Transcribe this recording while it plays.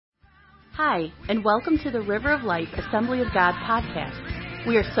Hi, and welcome to the River of Life Assembly of God podcast.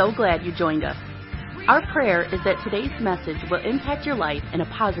 We are so glad you joined us. Our prayer is that today's message will impact your life in a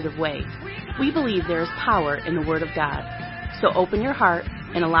positive way. We believe there is power in the Word of God. So open your heart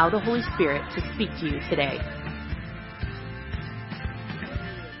and allow the Holy Spirit to speak to you today.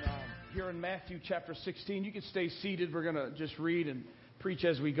 Here in Matthew chapter 16, you can stay seated. We're going to just read and preach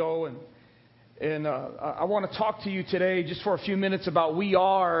as we go. And I want to talk to you today just for a few minutes about we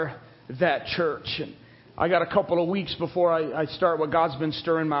are that church. And I got a couple of weeks before I start what God's been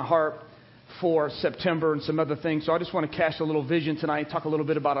stirring my heart for September and some other things. So I just want to cast a little vision tonight, talk a little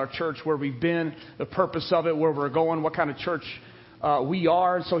bit about our church, where we've been, the purpose of it, where we're going, what kind of church we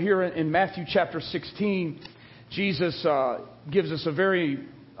are. So here in Matthew chapter 16, Jesus gives us a very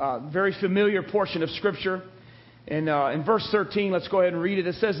familiar portion of Scripture. And in verse 13, let's go ahead and read it.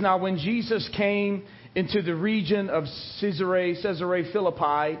 It says, "Now when Jesus came into the region of Caesarea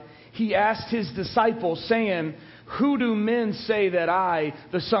Philippi, he asked his disciples, saying, 'Who do men say that I,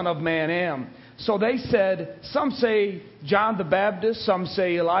 the Son of Man, am?' So they said, 'Some say John the Baptist, some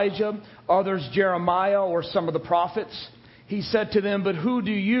say Elijah, others Jeremiah or some of the prophets.' He said to them, 'But who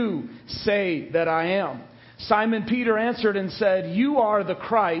do you say that I am?' Simon Peter answered and said, 'You are the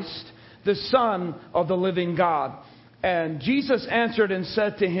Christ, the Son of the living God.' And Jesus answered and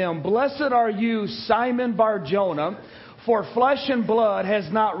said to him, 'Blessed are you, Simon Bar-Jonah, for flesh and blood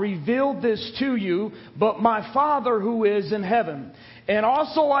has not revealed this to you, but my Father who is in heaven. And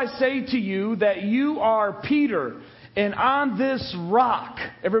also I say to you that you are Peter, and on this rock,'"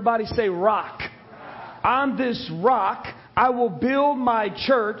 everybody say rock, "on this rock I will build my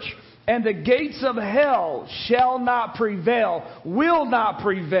church, and the gates of hell shall not prevail, will not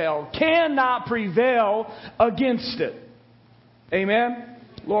prevail, cannot prevail against it." Amen.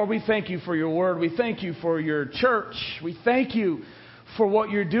 Lord, we thank you for your word. We thank you for your church. We thank you for what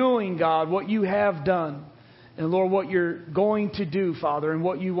you're doing, God, what you have done. And Lord, what you're going to do, Father, and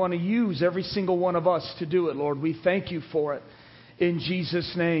what you want to use every single one of us to do it, Lord. We thank you for it. In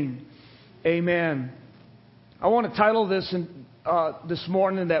Jesus' name, amen. I want to title this this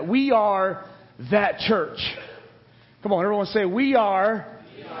morning that we are that church. Come on, everyone say, we are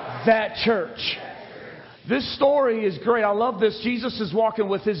that church. This story is great. I love this. Jesus is walking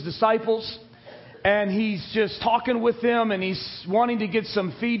with his disciples, and he's just talking with them, and he's wanting to get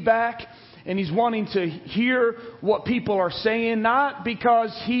some feedback, and he's wanting to hear what people are saying, not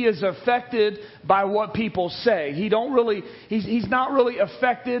because he is affected by what people say. He's not really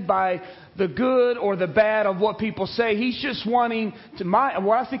affected by the good or the bad of what people say. He's just wanting to,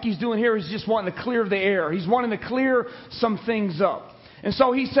 what I think he's doing here is just wanting to clear the air. He's wanting to clear some things up. And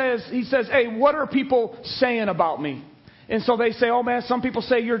so he says, "Hey, what are people saying about me?" And so they say, "Oh man, some people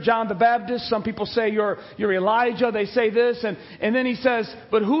say you're John the Baptist. Some people say you're Elijah." They say this. And then he says,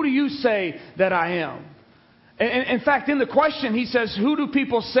 "But who do you say that I am?" And in fact, in the question, he says, "Who do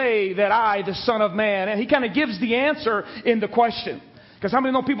people say that I, the Son of Man?" And he kind of gives the answer in the question. Because how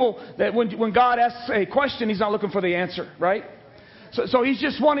many know people that when God asks a question, he's not looking for the answer, right? So he's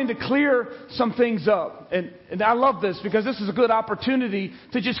just wanting to clear some things up. And I love this because this is a good opportunity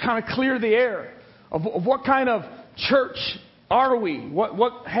to just kind of clear the air of what kind of church are we?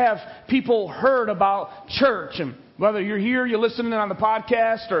 What have people heard about church? And whether you're here, you're listening on the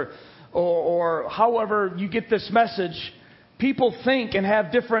podcast, or however you get this message, people think and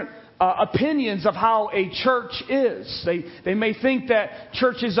have different opinions of how a church is. They may think that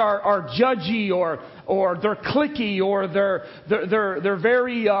churches are judgy or they're cliquey or they're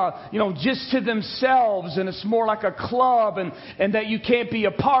very just to themselves, and it's more like a club, and that you can't be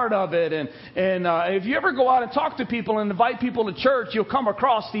a part of it. And if you ever go out and talk to people and invite people to church, you'll come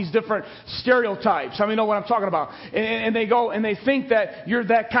across these different stereotypes. How many know what I'm talking about? And they go and they think that you're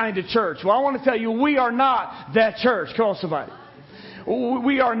that kind of church. Well, I want to tell you, we are not that church. Come on, somebody.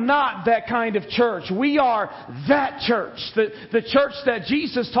 We are not that kind of church. We are that church. The church that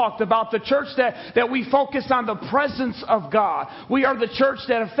Jesus talked about. The church that we focus on the presence of God. We are the church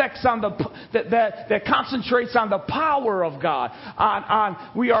that affects on that concentrates on the power of God.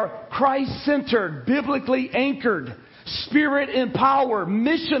 We are Christ-centered, biblically anchored, Spirit-empowered,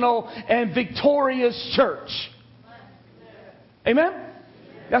 missional, and victorious church. Amen?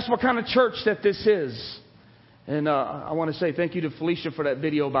 That's what kind of church that this is. And I want to say thank you to Felicia for that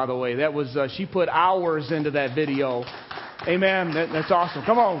video, by the way. That was she put hours into that video. Amen. That's awesome.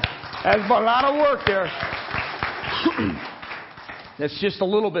 Come on. That's a lot of work there. That's just a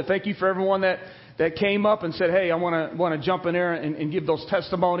little bit. Thank you for everyone that came up and said, "Hey, I want to jump in there and give those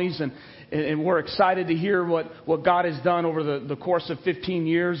testimonies." And we're excited to hear what God has done over the course of 15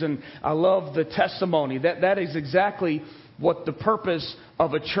 years. And I love the testimony. That is exactly what the purpose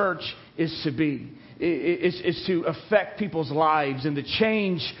of a church is to be. Is to affect people's lives and to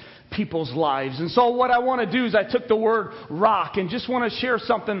change people's lives. And so what I want to do is I took the word rock and just want to share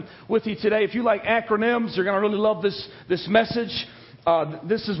something with you today. If you like acronyms, you're going to really love this message.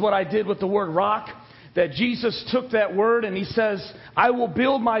 This is what I did with the word rock. That Jesus took that word and he says, I will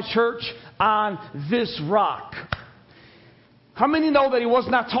build my church on this rock. How many know that he was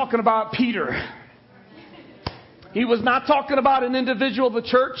not talking about Peter? He was not talking about an individual. The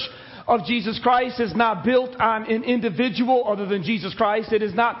church of Jesus Christ is not built on an individual other than Jesus Christ. It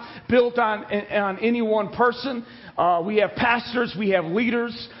is not built on any one person. We have pastors, we have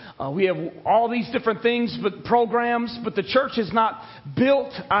leaders, we have all these different things, but programs, but the church is not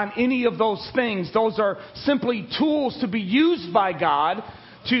built on any of those things. Those are simply tools to be used by God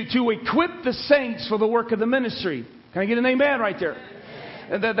to equip the saints for the work of the ministry. Can I get an amen right there?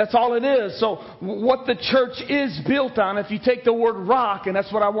 That's all it is. So what the church is built on, if you take the word rock, and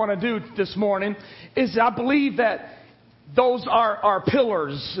that's what I want to do this morning, is I believe that those are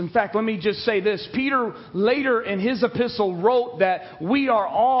pillars. In fact, let me just say this. Peter later in his epistle wrote that we are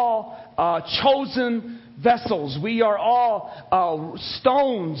all chosen vessels. We are all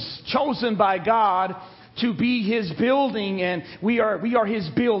stones chosen by God to be His building, and we are His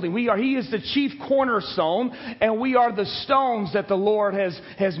building. He is the chief cornerstone, and we are the stones that the Lord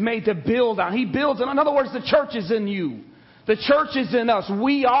has made to build on. He builds, in other words, the church is in you. The church is in us.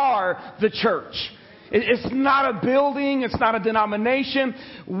 We are the church. It's not a building. It's not a denomination.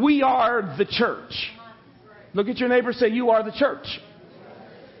 We are the church. Look at your neighbor and say, you are the church.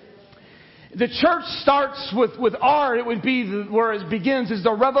 The church starts with R. It would be where it begins is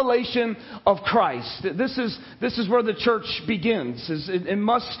the revelation of Christ. This is where the church begins. It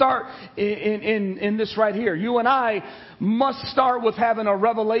must start in this right here. You and I must start with having a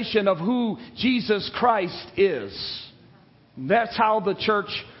revelation of who Jesus Christ is. That's how the church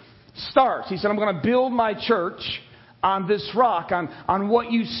starts. He said, I'm going to build my church on this rock, on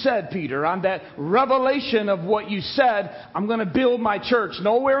what you said, Peter, on that revelation of what you said. I'm going to build my church.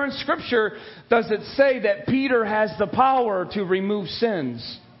 Nowhere in Scripture does it say that Peter has the power to remove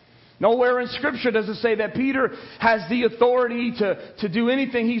sins. Nowhere in Scripture does it say that Peter has the authority to do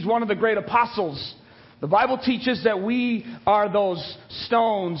anything. He's one of the great apostles. The Bible teaches that we are those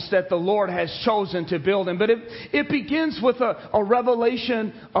stones that the Lord has chosen to build him. But it begins with a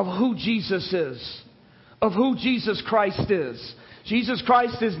revelation of who Jesus is. Of who Jesus Christ is. Jesus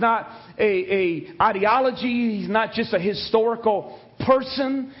Christ is not a ideology. He's not just a historical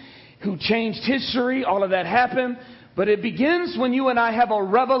person who changed history. All of that happened. But it begins when you and I have a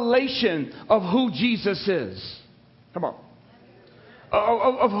revelation of who Jesus is. Come on.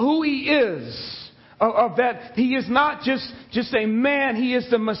 Of who He is. Of that He is not just a man. He is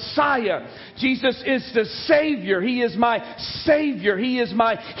the Messiah. Jesus is the Savior. He is my Savior. He is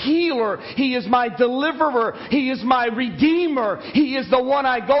my healer. He is my deliverer. He is my Redeemer. He is the one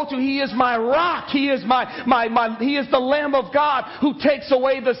I go to. He is my rock. He is He is the Lamb of God who takes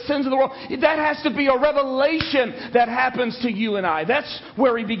away the sins of the world. That has to be a revelation that happens to you and I. That's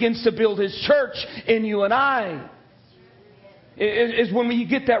where He begins to build His church in you and I. Is when you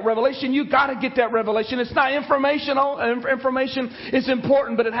get that revelation. You got to get that revelation. It's not informational. Information is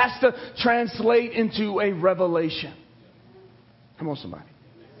important, but it has to translate into a revelation. Come on, somebody.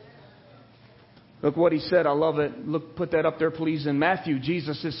 Look what He said. I love it. Look, put that up there, please. In Matthew,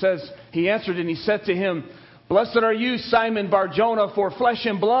 Jesus, it says, He answered and He said to him, Blessed are you, Simon Bar-Jonah, for flesh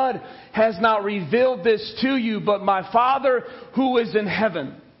and blood has not revealed this to you, but my Father who is in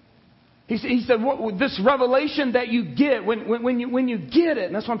heaven. He said, this revelation that you get, when you get it,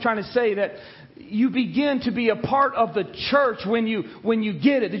 and that's what I'm trying to say, that you begin to be a part of the church when you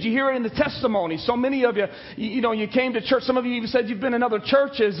get it. Did you hear it in the testimony? So many of you, you came to church. Some of you even said you've been in other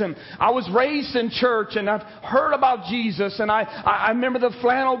churches. And I was raised in church, and I've heard about Jesus. And I remember the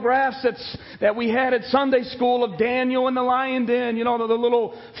flannel graphs that we had at Sunday school of Daniel and the lion den. The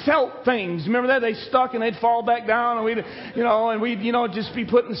little felt things. Remember that? They stuck and they'd fall back down, and we'd just be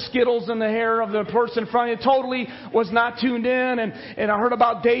putting Skittles in the hair of the person in front of you. Totally was not tuned in. And I heard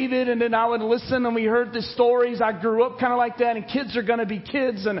about David, and then I would listen. And we heard the stories. I grew up kind of like that, and kids are going to be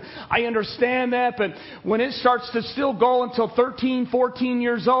kids, and I understand that. But when it starts to still go until 13, 14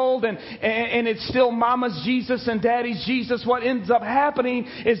 years old, and it's still mama's Jesus and daddy's Jesus, what ends up happening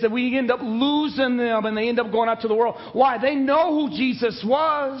is that we end up losing them, and they end up going out to the world. Why? They know who Jesus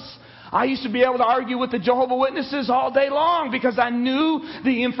was. I used to be able to argue with the Jehovah's Witnesses all day long because I knew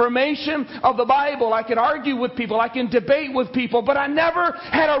the information of the Bible. I could argue with people. I can debate with people. But I never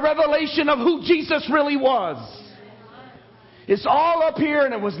had a revelation of who Jesus really was. It's all up here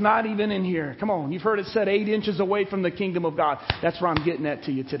and it was not even in here. Come on, you've heard it said 8 inches away from the kingdom of God. That's where I'm getting at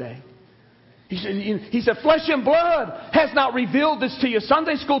to you today. He said, flesh and blood has not revealed this to you.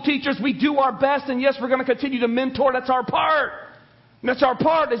 Sunday school teachers, we do our best, and yes, we're going to continue to mentor. That's our part. And that's our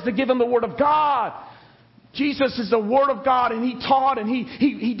part, is to give them the Word of God. Jesus is the Word of God, and He taught, and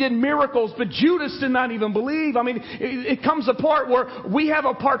He did miracles, but Judas did not even believe. I mean, it comes a part where we have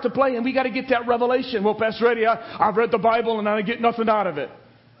a part to play, and we got to get that revelation. Well, Pastor Eddie, I've read the Bible, and I get nothing out of it.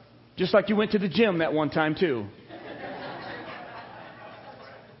 Just like you went to the gym that one time, too.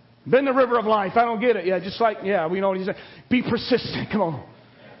 Been the river of life. I don't get it. Yeah, just like, yeah, we know what He's saying. Be persistent. Come on.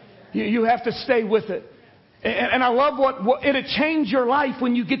 You have to stay with it. And I love what it'll change your life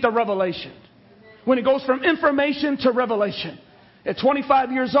when you get the revelation. When it goes from information to revelation. At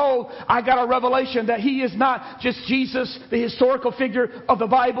 25 years old, I got a revelation that He is not just Jesus, the historical figure of the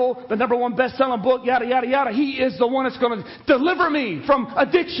Bible, the #1 best-selling book, yada, yada, yada. He is the one that's going to deliver me from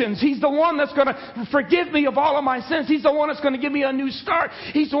addictions. He's the one that's going to forgive me of all of my sins. He's the one that's going to give me a new start.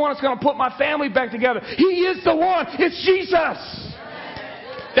 He's the one that's going to put my family back together. He is the one. It's Jesus.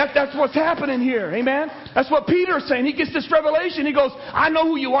 That's what's happening here. Amen. That's what Peter's saying. He gets this revelation. He goes, I know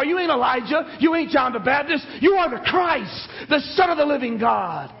who you are. You ain't Elijah. You ain't John the Baptist. You are the Christ, the Son of the living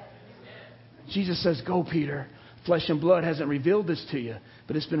God. Jesus says, go, Peter. Flesh and blood hasn't revealed this to you,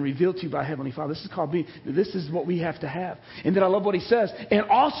 but it's been revealed to you by Heavenly Father. This is called me. This is what we have to have. And then I love what He says. And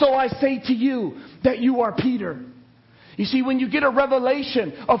also I say to you that you are Peter. You see, when you get a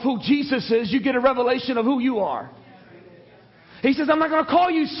revelation of who Jesus is, you get a revelation of who you are. He says, I'm not going to call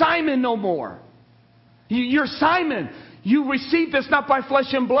you Simon no more. You're Simon. You received this not by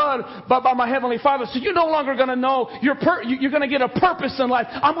flesh and blood, but by my Heavenly Father. So you're no longer going to know, you're going to get a purpose in life.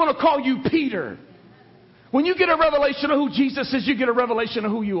 I'm going to call you Peter. When you get a revelation of who Jesus is, you get a revelation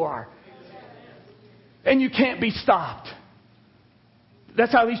of who you are. And you can't be stopped.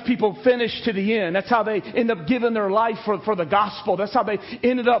 That's how these people finish to the end. That's how they end up giving their life for the gospel. That's how they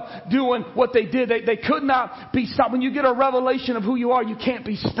ended up doing what they did. They could not be stopped. When you get a revelation of who you are, you can't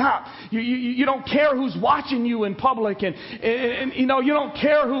be stopped. You don't care who's watching you in public, and you know, you don't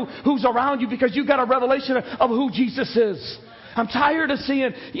care who's around you, because you got a revelation of who Jesus is. I'm tired of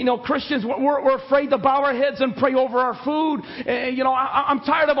seeing, Christians, we're afraid to bow our heads and pray over our food. I'm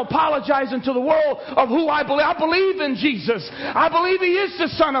tired of apologizing to the world of who I believe. I believe in Jesus. I believe He is the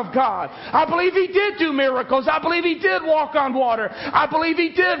Son of God. I believe He did do miracles. I believe He did walk on water. I believe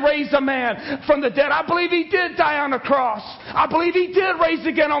He did raise a man from the dead. I believe He did die on the cross. I believe He did raise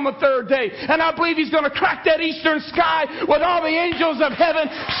again on the third day. And I believe He's going to crack that eastern sky with all the angels of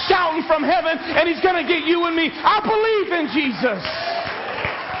heaven shouting from heaven, and He's going to get you and me. I believe in Jesus.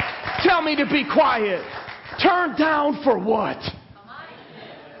 Tell me to be quiet. Turn down for what?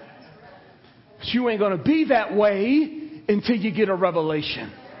 But you ain't going to be that way until you get a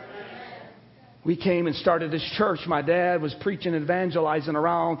revelation. We came and started this church. My dad was preaching, evangelizing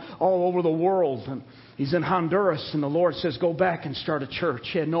around all over the world. And he's in Honduras, and the Lord says, go back and start a church.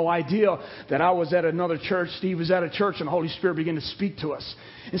 He had no idea that I was at another church. Steve was at a church, and the Holy Spirit began to speak to us.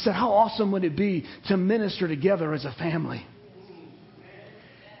 He said, how awesome would it be to minister together as a family?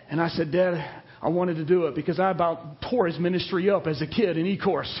 And I said, Dad, I wanted to do it because I about tore his ministry up as a kid in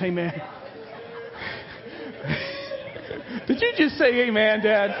E-Course. Amen. Did you just say amen,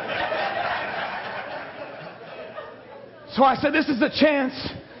 Dad? So I said, this is a chance.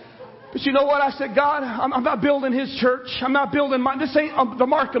 But you know what? I said, God, I'm not building His church. I'm not building this ain't the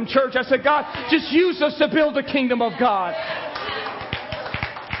Markham church. I said, God, just use us to build the kingdom of God.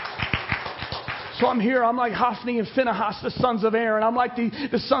 So I'm here. I'm like Hophni and Phinehas, the sons of Aaron. I'm like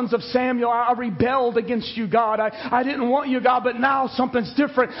the sons of Samuel. I rebelled against you, God. I didn't want you, God, but now something's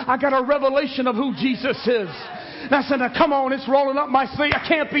different. I got a revelation of who Jesus is. And I said, now come on, it's rolling up my sleeve. I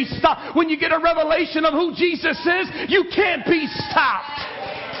can't be stopped. When you get a revelation of who Jesus is, you can't be stopped.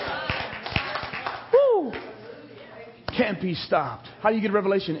 Woo! Can't be stopped. How do you get a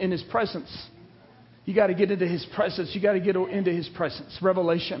revelation? In His presence. You got to get into His presence. You got to get into His presence.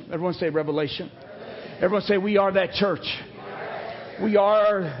 Revelation. Everyone say revelation. Everyone say, we are that church. We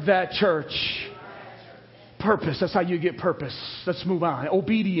are that church. Purpose. That's how you get purpose. Let's move on.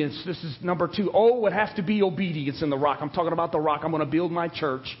 Obedience. This is number 2. Oh, it has to be obedience in the rock. I'm talking about the rock. I'm going to build my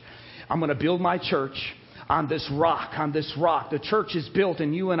church. I'm going to build my church on this rock. On this rock. The church is built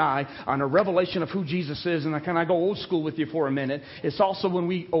in you and I on a revelation of who Jesus is. And can I go old school with you for a minute? It's also when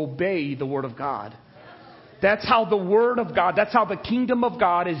we obey the Word of God. That's how the Word of God, that's how the kingdom of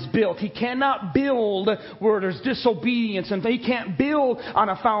God is built. He cannot build where there's disobedience, and He can't build on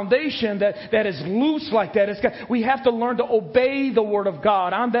a foundation that is loose like that. We have to learn to obey the Word of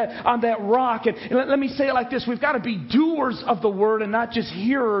God on that rock. And let me say it like this. We've got to be doers of the Word and not just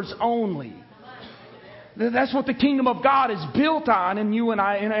hearers only. That's what the kingdom of God is built on in you and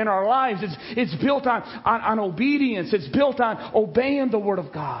I, in our lives. It's built on obedience. It's built on obeying the Word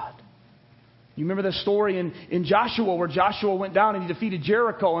of God. You remember the story in Joshua where Joshua went down and he defeated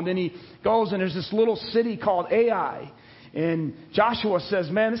Jericho, and then he goes and there's this little city called Ai. And Joshua says,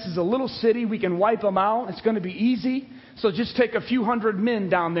 man, this is a little city. We can wipe them out. It's going to be easy. So just take a few hundred men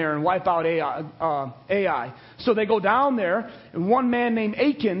down there and wipe out Ai. So they go down there, and one man named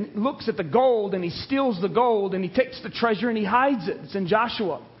Achan looks at the gold, and he steals the gold, and he takes the treasure and he hides it. It's in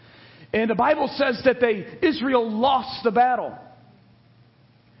Joshua. And the Bible says that Israel lost the battle.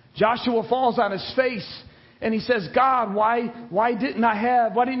 Joshua falls on his face and he says, God, why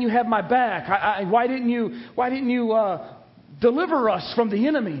didn't you have my back? Why didn't you deliver us from the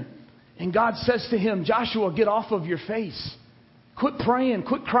enemy? And God says to him, Joshua, get off of your face. Quit praying.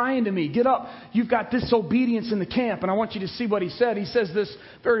 Quit crying to me. Get up. You've got disobedience in the camp. And I want you to see what he said. He says this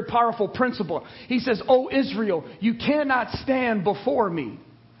very powerful principle. He says, O Israel, you cannot stand before me,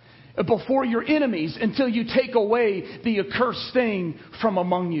 before your enemies, until you take away the accursed thing from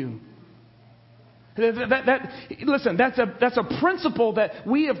among you. Listen, that's a principle that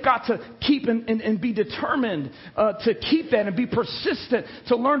we have got to keep and be determined to keep that and be persistent,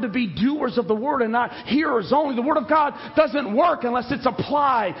 to learn to be doers of the Word and not hearers only. The Word of God doesn't work unless it's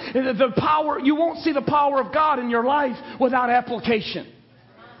applied. The power, you won't see the power of God in your life without application.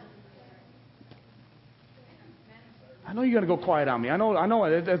 I know you're going to go quiet on me. I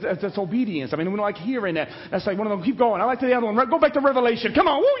know that's obedience. I mean, we don't like hearing that. That's like one of them. Keep going. I like the other one. Go back to Revelation. Come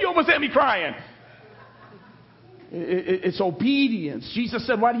on. Woo, you almost had me crying. It's obedience. Jesus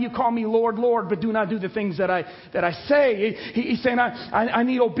said, why do you call me Lord, Lord, but do not do the things that I say? He's saying, I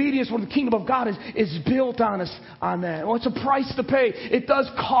need obedience when the kingdom of God is built on us on that. Well, it's a price to pay. It does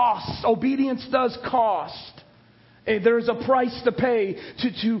cost. Obedience does cost. There is a price to pay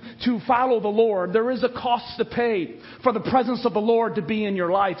to follow the Lord. There is a cost to pay for the presence of the Lord to be in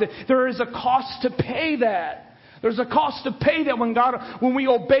your life. There is a cost to pay that. There's a cost to pay that when we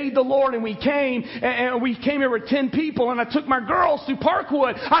obeyed the Lord and we came here with 10 people, and I took my girls to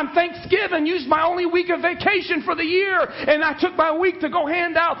Parkwood on Thanksgiving, used my only week of vacation for the year, and I took my week to go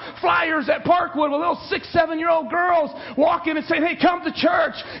hand out flyers at Parkwood with little 6-7-year-old girls walking and saying, hey, come to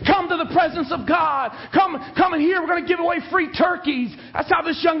church, come to the presence of God, come in here, we're going to give away free turkeys. That's how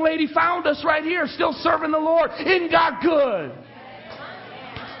this young lady found us right here, still serving the Lord. Isn't God good?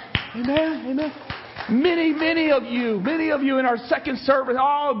 Amen, amen. Many of you in our second service,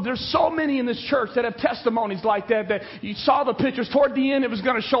 there's so many in this church that have testimonies like that you saw the pictures. Toward the end, it was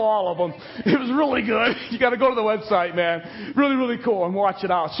going to show all of them. It was really good. You got to go to the website, man. Really, really cool, and watch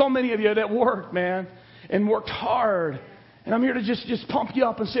it out. So many of you that worked, man, and worked hard. And I'm here to just pump you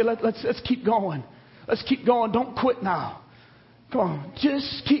up and say, let's keep going. Let's keep going. Don't quit now. Come on.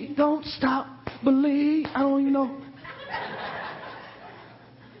 Don't stop. Believe. I don't even know.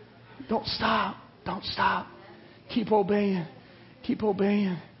 Don't stop. Don't stop. Keep obeying. Keep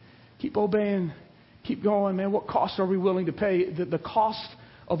obeying. Keep obeying. Keep going, man. What cost are we willing to pay? The cost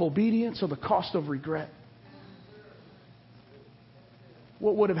of obedience or the cost of regret?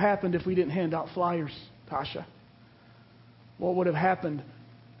 What would have happened if we didn't hand out flyers, Tasha? What would have happened,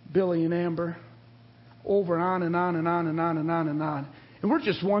 Billy and Amber? Over and on and on and on and on and on and on. And we're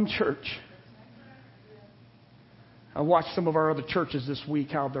just one church. I watched some of our other churches this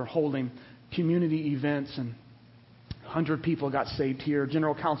week, how they're holding community events, and 100 people got saved here.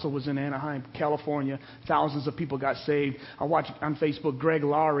 General Council was in Anaheim, California. Thousands of people got saved. I watched on Facebook Greg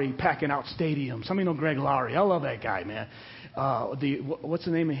Laurie packing out stadiums. How many know Greg Laurie? I love that guy, man. What's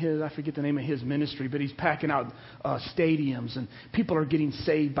the name of his? I forget the name of his ministry, but he's packing out stadiums, and people are getting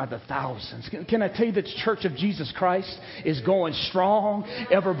saved by the thousands. Can I tell you that the Church of Jesus Christ is going strong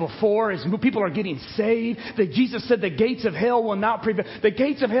ever before? As people are getting saved, that Jesus said the gates of hell will not prevail. The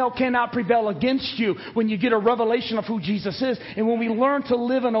gates of hell cannot prevail against you when you get a revelation of who Jesus is, and when we learn to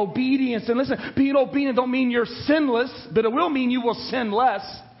live in obedience. And listen, being obedient don't mean you're sinless, but it will mean you will sin less,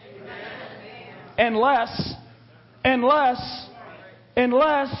 and less. And less, and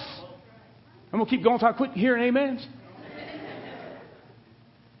less. I'm going to keep going until I quit hearing amens.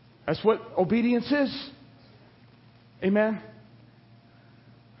 That's what obedience is. Amen.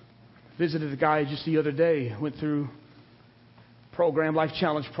 Visited a guy just the other day. Went through Life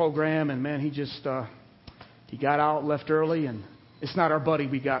Challenge program, and man, he got out, left early, and It's not our buddy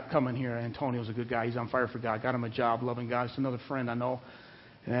we got coming here. Antonio's a good guy. He's on fire for God. Got him a job, loving God. It's another friend I know.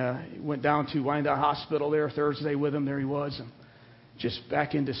 Went down to Wyandotte Hospital there Thursday with him. There he was. And just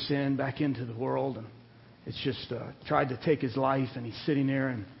back into sin, back into the world. And it's just tried to take his life. And he's sitting there.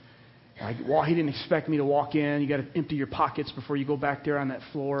 And he didn't expect me to walk in. You got to empty your pockets before you go back there on that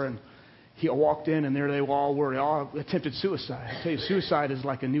floor. And he walked in, and there they all were. They all attempted suicide. I tell you, suicide is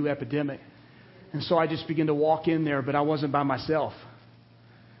like a new epidemic. And so I just began to walk in there, but I wasn't by myself.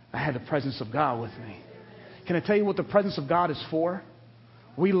 I had the presence of God with me. Can I tell you what the presence of God is for?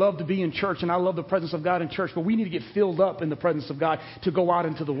 We love to be in church, and I love the presence of God in church, but we need to get filled up in the presence of God to go out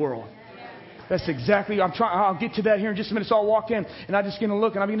into the world. That's exactly, I'll get to that here in just a minute. So I'll walk in, and I just begin to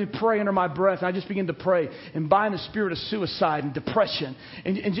look, and I begin to pray under my breath, and I just begin to pray and bind the spirit of suicide and depression.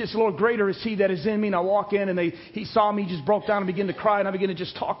 And just, Lord, greater is He that is in me. And I walk in, and he saw me, just broke down and began to cry, and I began to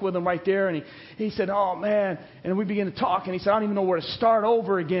just talk with him right there. And he said, oh, man. And we began to talk, and he said, I don't even know where to start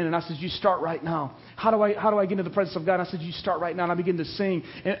over again. And I said, you start right now. How do I get into the presence of God? And I said, you start right now. And I begin to sing,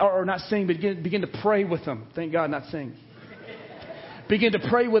 or not sing, but begin to pray with him. Thank God, not sing. Begin to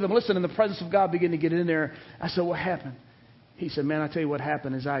pray with him. Listen, and the presence of God began to get in there. I said, what happened? He said, man, I tell you what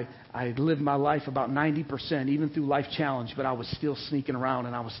happened is I lived my life about 90%, even through life challenge, but I was still sneaking around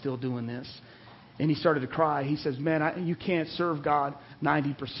and I was still doing this. And he started to cry. He says, man, you can't serve God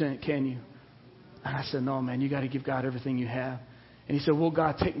 90%, can you? And I said, no, man, you got to give God everything you have. And he said, will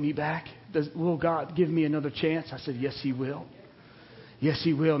God take me back? Will God give me another chance? I said, yes, He will. Yes,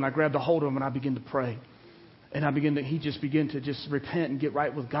 He will. And I grabbed a hold of him and I began to pray. And he just began to just repent and get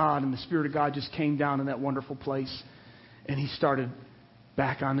right with God. And the Spirit of God just came down in that wonderful place. And he started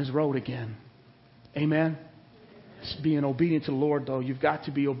back on his road again. Amen? Just being obedient to the Lord, though. You've got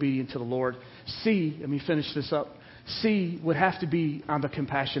to be obedient to the Lord. C, let me finish this up. C would have to be on the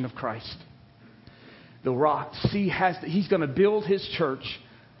compassion of Christ. The rock. He's going to build His church.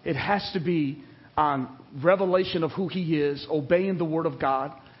 It has to be on revelation of who He is, obeying the Word of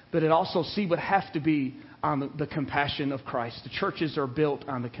God. But it also, C, would have to be on the compassion of Christ. The churches are built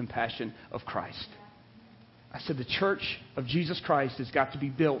on the compassion of Christ. I said the church of Jesus Christ has got to be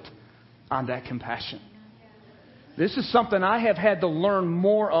built on that compassion. This is something I have had to learn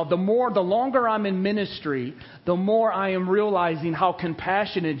more of. The longer I'm in ministry, the more I am realizing how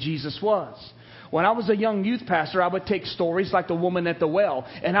compassionate Jesus was. When I was a young youth pastor, I would take stories like the woman at the well,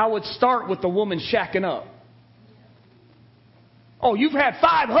 and I would start with the woman shacking up. Oh, you've had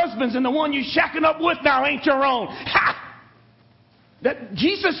 5 husbands and the one you're shacking up with now ain't your own. Ha!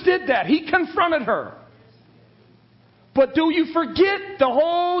 Jesus did that. He confronted her. But do you forget the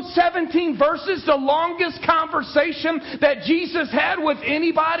whole 17 verses? The longest conversation that Jesus had with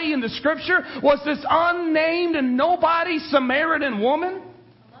anybody in the Scripture was this unnamed and nobody Samaritan woman.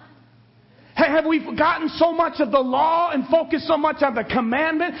 Have we forgotten so much of the law and focused so much on the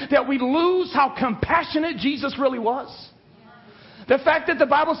commandment that we lose how compassionate Jesus really was? The fact that the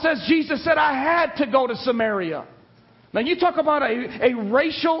Bible says Jesus said, I had to go to Samaria. Now you talk about a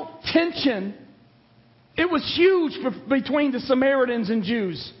racial tension. It was huge between the Samaritans and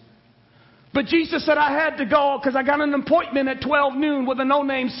Jews. But Jesus said, I had to go because I got an appointment at 12 noon with a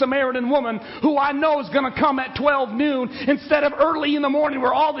no-name Samaritan woman who I know is going to come at 12 noon instead of early in the morning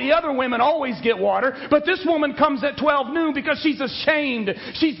where all the other women always get water. But this woman comes at 12 noon because she's ashamed.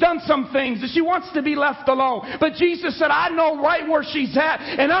 She's done some things and she wants to be left alone. But Jesus said, I know right where she's at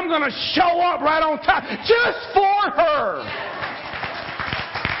and I'm going to show up right on time just for her.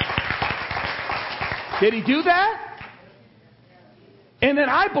 Did He do that? And then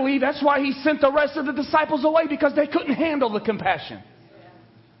I believe that's why He sent the rest of the disciples away, because they couldn't handle the compassion.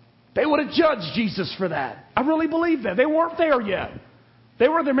 They would have judged Jesus for that. I really believe that. They weren't there yet. They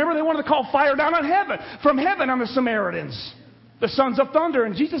were there. Remember, they wanted to call fire down from heaven on the Samaritans, the sons of thunder.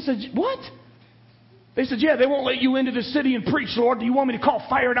 And Jesus said, what? They said, yeah, they won't let you into the city and preach, Lord. Do you want me to call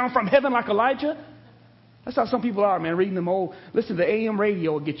fire down from heaven like Elijah? That's how some people are, man, reading them old. Listen, the AM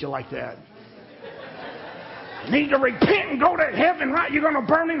radio will get you like that. Need to repent and go to heaven, right? You're going to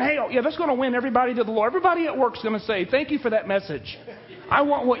burn in hell. Yeah, that's going to win everybody to the Lord. Everybody at work's going to say, thank you for that message. I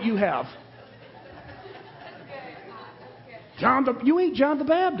want what you have. You ain't John the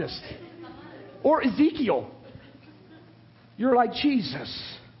Baptist or Ezekiel. You're like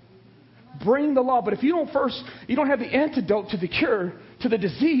Jesus. Bring the law. But if you don't have the antidote to the cure to the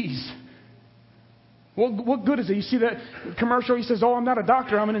disease, what good is it? You see that commercial? He says, oh, I'm not a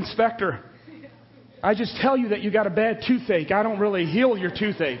doctor. I'm an inspector. I just tell you that you got a bad toothache. I don't really heal your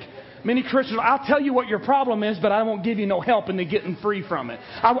toothache. Many Christians, I'll tell you what your problem is, but I won't give you no help in getting free from it.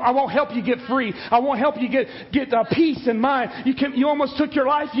 I won't help you get free. I won't help you get peace in mind. You almost took your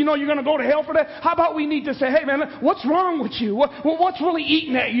life. You know you're going to go to hell for that. How about we need to say, hey man, what's wrong with you? What's really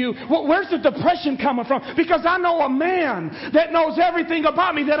eating at you? Where's the depression coming from? Because I know a man that knows everything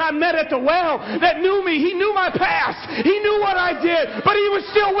about me that I met at the well, that knew me. He knew my past. He knew what I did, but he was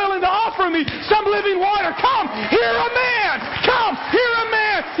still willing to offer me some living water. Come, hear a man. Come, hear a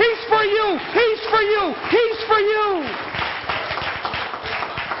man. He's for you. He's for you. He's for you.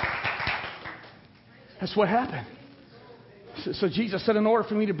 That's what happened. So Jesus said, in order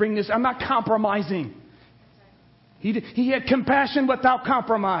for me to bring this, I'm not compromising. He had compassion without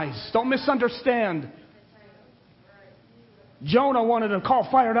compromise. Don't misunderstand. Jonah wanted to call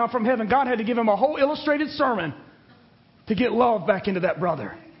fire down from heaven. God had to give him a whole illustrated sermon to get love back into that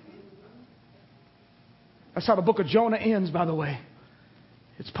brother. That's how the book of Jonah ends, by the way.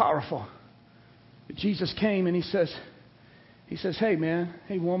 It's powerful. Jesus came and he says, hey man,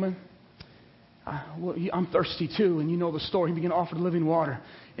 hey woman, I'm thirsty too. And you know the story. He began to offer the living water.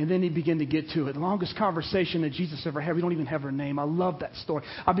 And then he began to get to it. The longest conversation that Jesus ever had. We don't even have her name. I love that story.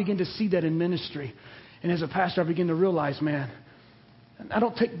 I begin to see that in ministry. And as a pastor, I begin to realize, man, I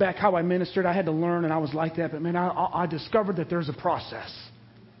don't take back how I ministered. I had to learn and I was like that. But man, I discovered that there's a process.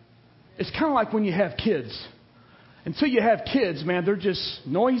 It's kind of like when you have kids. Until you have kids, man, they're just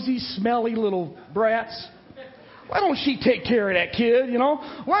noisy, smelly little brats. Why don't she take care of that kid, you know?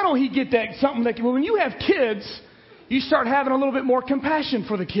 Why don't he get that something that... Well, when you have kids, you start having a little bit more compassion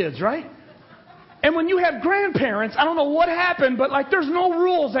for the kids, right? And when you have grandparents, I don't know what happened, but like there's no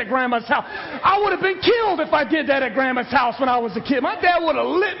rules at Grandma's house. I would have been killed if I did that at Grandma's house when I was a kid. My dad would have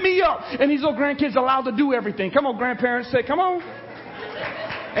lit me up. And these little grandkids allowed to do everything. Come on, grandparents, say, come on.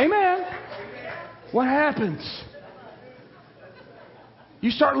 Amen. What happens? You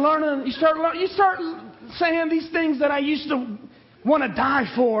start learning, you start saying these things that I used to want to die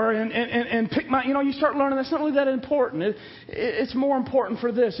for and pick my, you start learning that's not really that important. It's more important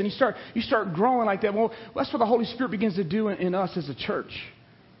for this. And you start growing like that. Well, that's what the Holy Spirit begins to do in us as a church.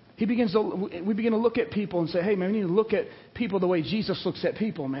 We begin to look at people and say, hey man, we need to look at people the way Jesus looks at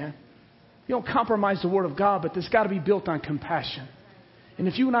people, man. You don't compromise the Word of God, but it's got to be built on compassion. And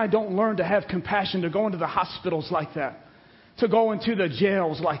if you and I don't learn to have compassion, to go into the hospitals like that, to go into the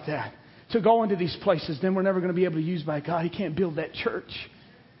jails like that, to go into these places, then we're never going to be able to use by God. He can't build that church.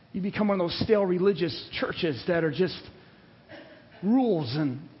 You become one of those stale religious churches that are just rules.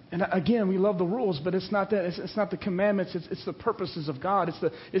 And again, we love the rules, but it's not that. It's not the commandments. It's the purposes of God.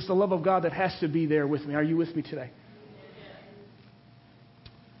 It's the love of God that has to be there with me. Are you with me today?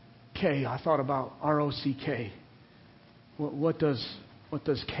 K. I thought about R-O-C-K. What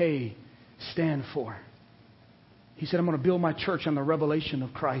does K stand for? He said, I'm going to build my church on the revelation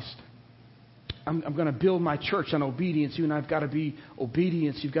of Christ. I'm going to build my church on obedience. You and I have got to be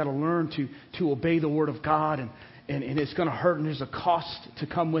obedience. You've got to learn to obey the Word of God. And it's going to hurt, and there's a cost to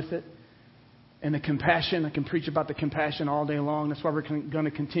come with it. And the compassion, I can preach about the compassion all day long. That's why we're going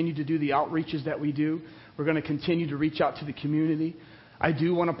to continue to do the outreaches that we do. We're going to continue to reach out to the community. I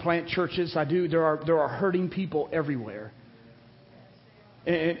do want to plant churches. I do. There are hurting people everywhere.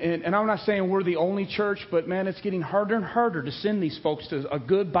 And I'm not saying we're the only church, but man, it's getting harder and harder to send these folks to a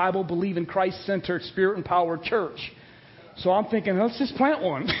good Bible-believing, Christ-centered, Spirit-empowered church. So I'm thinking, let's just plant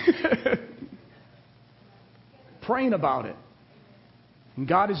one. Praying about it. And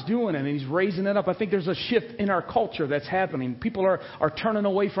God is doing it, and He's raising it up. I think there's a shift in our culture that's happening. People are turning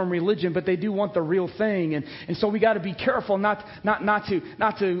away from religion, but they do want the real thing. And so we got to be careful not to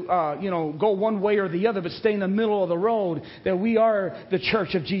go one way or the other, but stay in the middle of the road. That we are the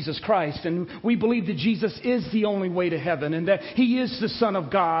church of Jesus Christ, and we believe that Jesus is the only way to heaven, and that He is the Son of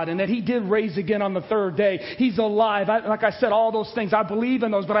God, and that He did raise again on the third day. He's alive. Like I said, all those things, I believe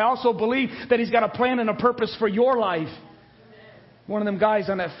in those, but I also believe that He's got a plan and a purpose for your life. One of them guys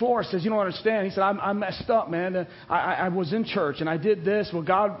on that floor says, you don't understand. He said, I messed up, man. I was in church and I did this. Will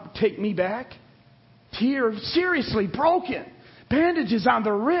God take me back? Tears, seriously, broken. Bandages on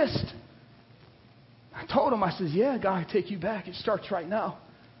the wrist. I told him, I said, yeah, God will take you back. It starts right now.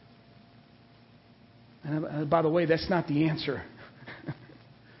 And by the way, that's not the answer.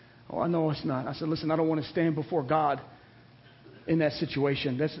 Oh, I know it's not. I said, listen, I don't want to stand before God in that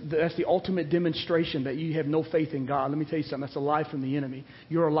situation. That's the ultimate demonstration that you have no faith in God. Let me tell you something. That's a lie from the enemy.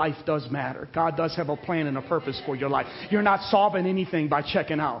 Your life does matter. God does have a plan and a purpose for your life. You're not solving anything by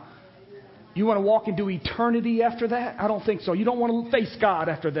checking out. You want to walk into eternity after that? I don't think so. You don't want to face God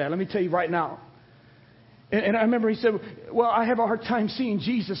after that. Let me tell you right now. And I remember he said, well, I have a hard time seeing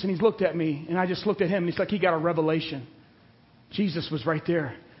Jesus. And he's looked at me. And I just looked at him. And it's like he got a revelation. Jesus was right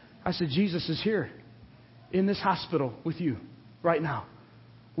there. I said, Jesus is here in this hospital with you right now.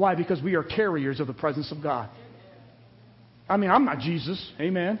 Why? Because we are carriers of the presence of God. I mean, I'm not Jesus,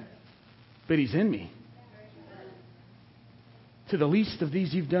 amen, but He's in me. To the least of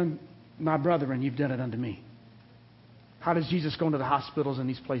these you've done, my brethren, you've done it unto me. How does Jesus go into the hospitals and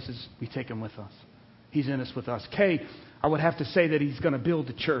these places? We take Him with us. He's in us with us. K, I would have to say that He's going to build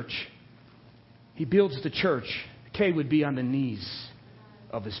the church. He builds the church. K would be on the knees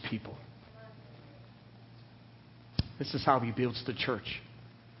of His people. This is how He builds the church.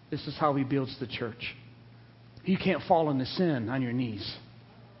 This is how He builds the church. You can't fall into sin on your knees.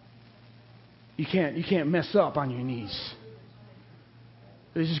 You can't mess up on your knees.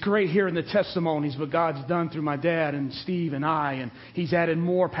 This is great hearing the testimonies, what God's done through my dad and Steve and I, and He's added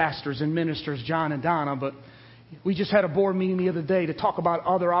more pastors and ministers, John and Donna, but we just had a board meeting the other day to talk about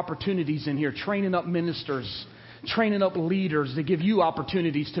other opportunities in here, training up ministers, training up leaders to give you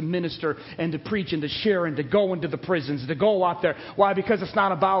opportunities to minister and to preach and to share and to go into the prisons, to go out there. Why? Because it's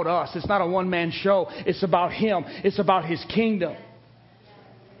not about us. It's not a one-man show. It's about Him. It's about His kingdom.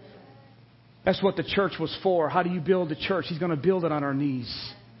 That's what the church was for. How do you build the church? He's going to build it on our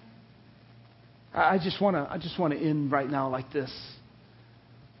knees. I just want to end right now like this.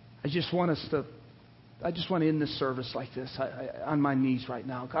 I just want to end this service like this, on my knees right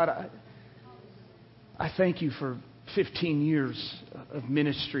now. God, I thank You for 15 years of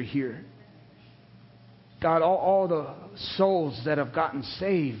ministry here. God, all the souls that have gotten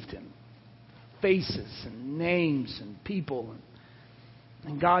saved, and faces and names and people.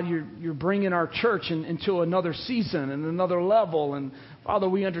 And God, You're bringing our church into another season and another level. And Father,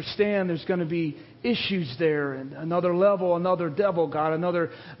 we understand there's going to be issues there, and another level, another devil, God,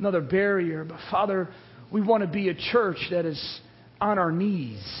 another barrier. But Father, we want to be a church that is on our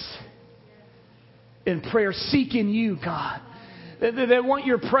knees in prayer, seeking You, God. That want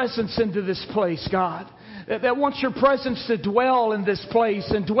Your presence into this place, God. That wants Your presence to dwell in this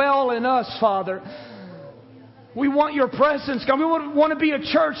place and dwell in us, Father. We want Your presence, God. We want to be a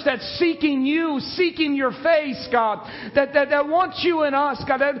church that's seeking You, seeking Your face, God. That wants You in us,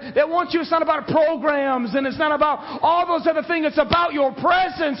 God. That wants You. It's not about programs and it's not about all those other things. It's about Your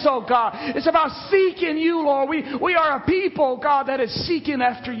presence, oh God. It's about seeking You, Lord. We are a people, God, that is seeking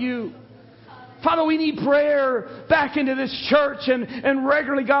after You. Father, we need prayer back into this church and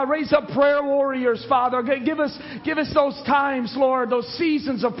regularly, God, raise up prayer warriors, Father. Give us those times, Lord, those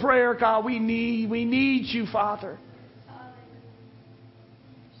seasons of prayer, God. We need You, Father.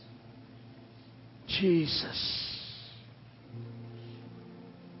 Jesus.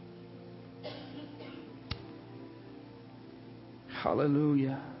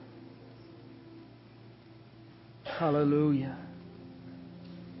 Hallelujah. Hallelujah.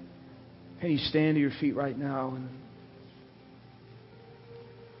 Can you stand to your feet right now?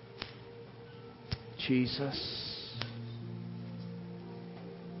 Jesus.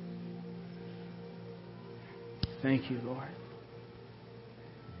 Thank You, Lord.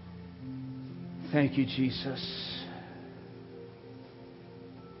 Thank You, Jesus.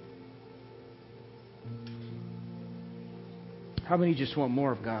 How many just want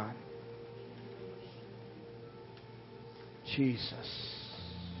more of God? Jesus.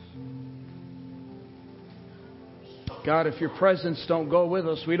 God, if Your presence don't go with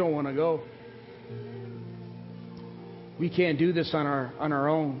us, we don't want to go. We can't do this on our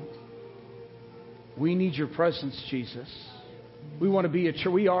own. We need Your presence, Jesus. We want to be a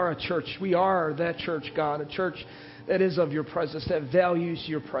church. We are a church. We are that church, God. A church that is of Your presence, that values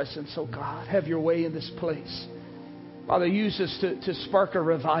Your presence. Oh, God, have Your way in this place. Father, use us to spark a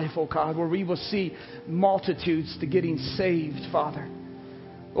revival, God, where we will see multitudes to getting saved, Father.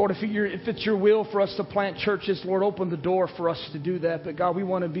 Lord, if it's Your will for us to plant churches, Lord, open the door for us to do that. But God, we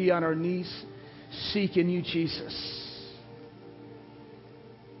want to be on our knees seeking You, Jesus.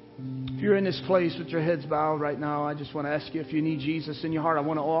 If you're in this place with your heads bowed right now, I just want to ask you if you need Jesus in your heart. I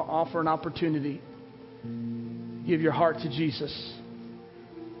want to offer an opportunity. Give your heart to Jesus.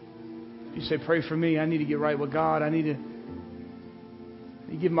 You say, pray for me. I need to get right with God. I need to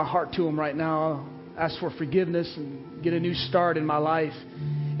give my heart to Him right now. Ask for forgiveness and get a new start in my life.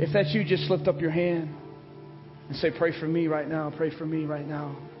 If that's you, just lift up your hand and say, pray for me right now. Pray for me right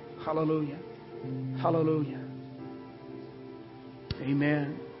now. Hallelujah. Hallelujah.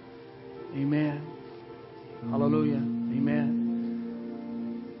 Amen. Amen. Hallelujah. Amen.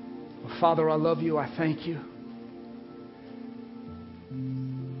 Well, Father, I love You. I thank You.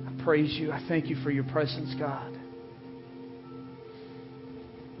 I praise You. I thank You for Your presence, God.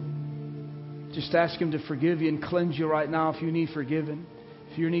 Just ask Him to forgive you and cleanse you right now if you need forgiven.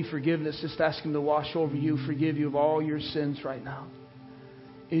 If you need forgiveness, just ask Him to wash over you, forgive you of all your sins right now.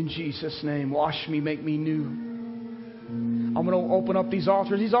 In Jesus' name, wash me, make me new. I'm going to open up these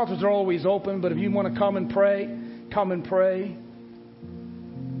altars. These altars are always open, but if you want to come and pray, come and pray.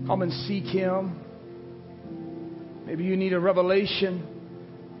 Come and seek Him. Maybe you need a revelation.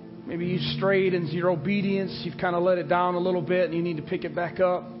 Maybe you strayed in your obedience. You've kind of let it down a little bit and you need to pick it back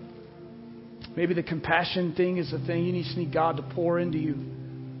up. Maybe the compassion thing is the thing. You just need God to pour into you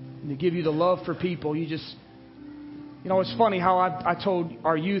and to give you the love for people. It's funny how I told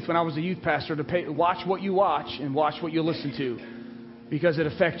our youth when I was a youth pastor to watch what you watch and watch what you listen to because it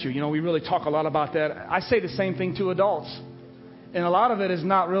affects you. We really talk a lot about that. I say the same thing to adults. And a lot of it is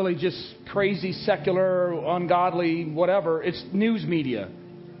not really just crazy, secular, ungodly, whatever. It's news media.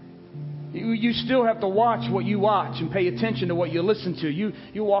 You still have to watch what you watch and pay attention to what you listen to. You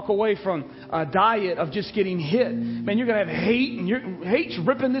walk away from a diet of just getting hit. Man, you're going to have hate, and hate's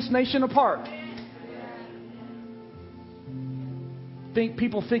ripping this nation apart.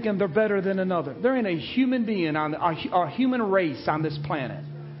 People thinking they're better than another. There ain't a human being on our human race on this planet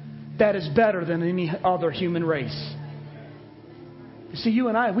that is better than any other human race. You see, you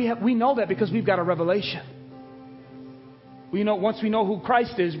and I, we know that because we've got a revelation. Once we know who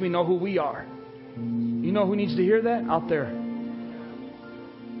Christ is, we know who we are. You know who needs to hear that? Out there.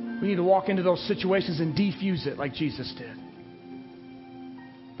 We need to walk into those situations and defuse it like Jesus did.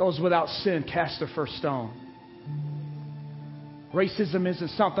 Those without sin cast the first stone. Racism isn't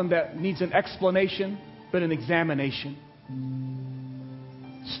something that needs an explanation, but an examination.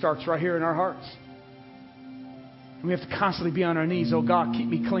 It starts right here in our hearts. And we have to constantly be on our knees. Oh, God, keep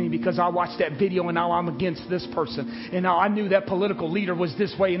me clean because I watched that video and now I'm against this person. And now I knew that political leader was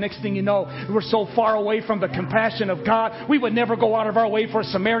this way. And next thing you know, we're so far away from the compassion of God. We would never go out of our way for a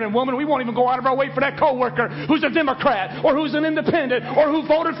Samaritan woman. We won't even go out of our way for that coworker who's a Democrat or who's an independent or who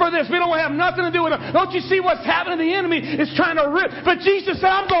voted for this. We don't have nothing to do with it. Don't you see what's happening? The enemy is trying to rip. But Jesus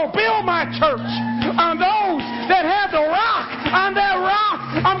said, I'm going to build my church on those that have the rock. On that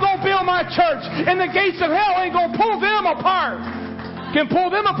rock, I'm going to build my church. And the gates of hell ain't going to pull them apart. Can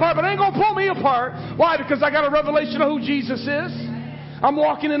pull them apart, but ain't going to pull me apart. Why? Because I got a revelation of who Jesus is. I'm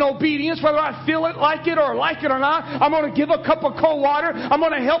walking in obedience, whether I feel it, like it or not. I'm going to give a cup of cold water. I'm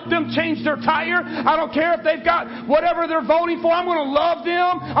going to help them change their tire. I don't care if they've got whatever they're voting for. I'm going to love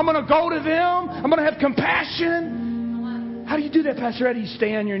them. I'm going to go to them. I'm going to have compassion. How do you do that, Pastor Eddie? You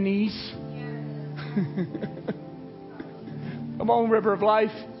stay on your knees. Come on, River of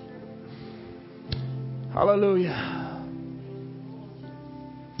Life. Hallelujah.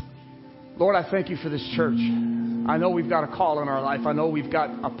 Lord, I thank you for this church. I know we've got a call in our life. I know we've got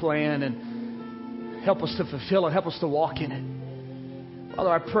a plan, and help us to fulfill it. Help us to walk in it. Father,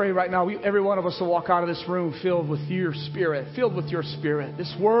 I pray right now, every one of us will walk out of this room filled with your Spirit, filled with your Spirit.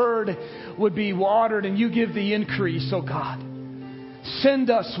 This word would be watered, and you give the increase, oh God. Send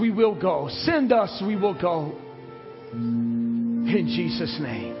us, we will go. Send us, we will go. In Jesus'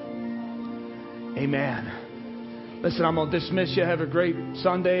 name. Amen. Listen, I'm going to dismiss you. Have a great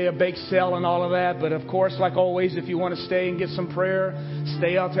Sunday, a bake sale and all of that. But of course, like always, if you want to stay and get some prayer,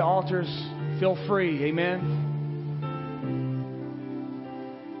 stay out the altars. Feel free. Amen.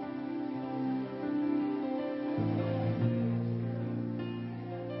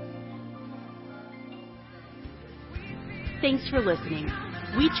 Thanks for listening.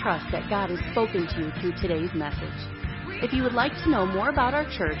 We trust that God has spoken to you through today's message. If you would like to know more about our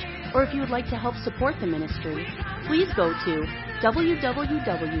church, or if you would like to help support the ministry, please go to www.rol-ag.org.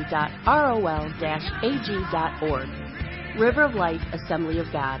 River of Life Assembly of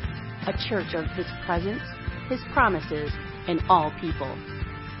God, a church of His presence, His promises, and all people.